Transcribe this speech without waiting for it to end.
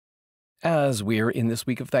As we're in this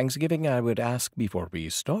week of Thanksgiving, I would ask before we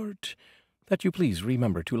start that you please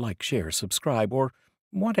remember to like, share, subscribe, or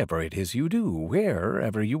whatever it is you do,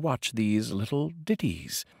 wherever you watch these little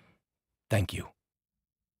ditties. Thank you.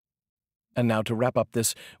 And now to wrap up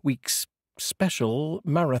this week's special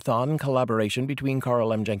marathon collaboration between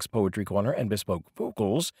Carl M. Jenks' Poetry Corner and Bespoke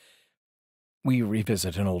Vocals, we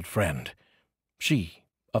revisit an old friend, she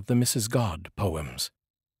of the Mrs. God poems.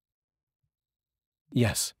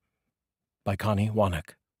 Yes, by Connie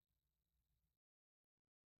Wanek.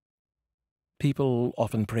 People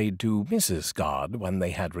often prayed to Mrs. God when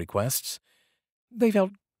they had requests. They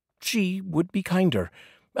felt she would be kinder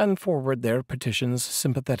and forward their petitions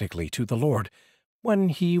sympathetically to the Lord when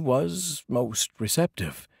he was most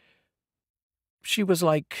receptive. She was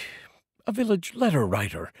like a village letter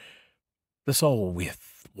writer, the soul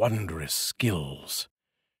with wondrous skills.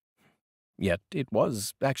 Yet it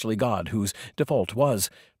was actually God whose default was,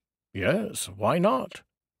 yes, why not?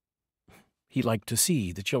 He liked to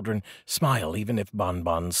see the children smile even if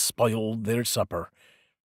bonbons spoiled their supper.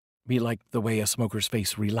 He liked the way a smoker's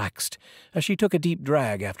face relaxed as she took a deep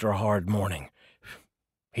drag after a hard morning.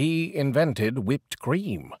 He invented whipped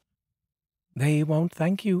cream. They won't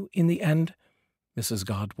thank you in the end, Mrs.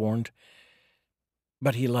 God warned.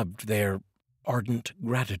 But he loved their ardent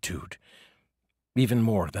gratitude, even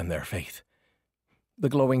more than their faith. The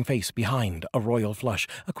glowing face behind a royal flush,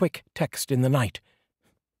 a quick text in the night.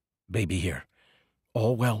 Baby here.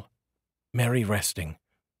 All well. Merry resting.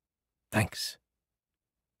 Thanks.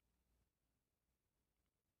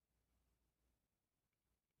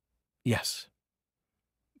 Yes,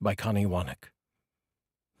 by Connie Wanek.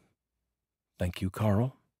 Thank you,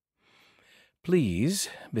 Carl. Please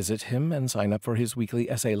visit him and sign up for his weekly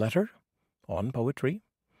essay letter on poetry.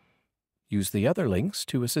 Use the other links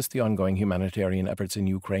to assist the ongoing humanitarian efforts in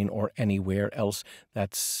Ukraine or anywhere else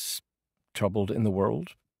that's troubled in the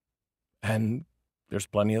world. And there's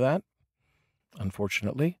plenty of that,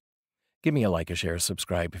 unfortunately. Give me a like, a share,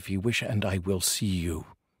 subscribe if you wish, and I will see you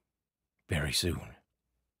very soon.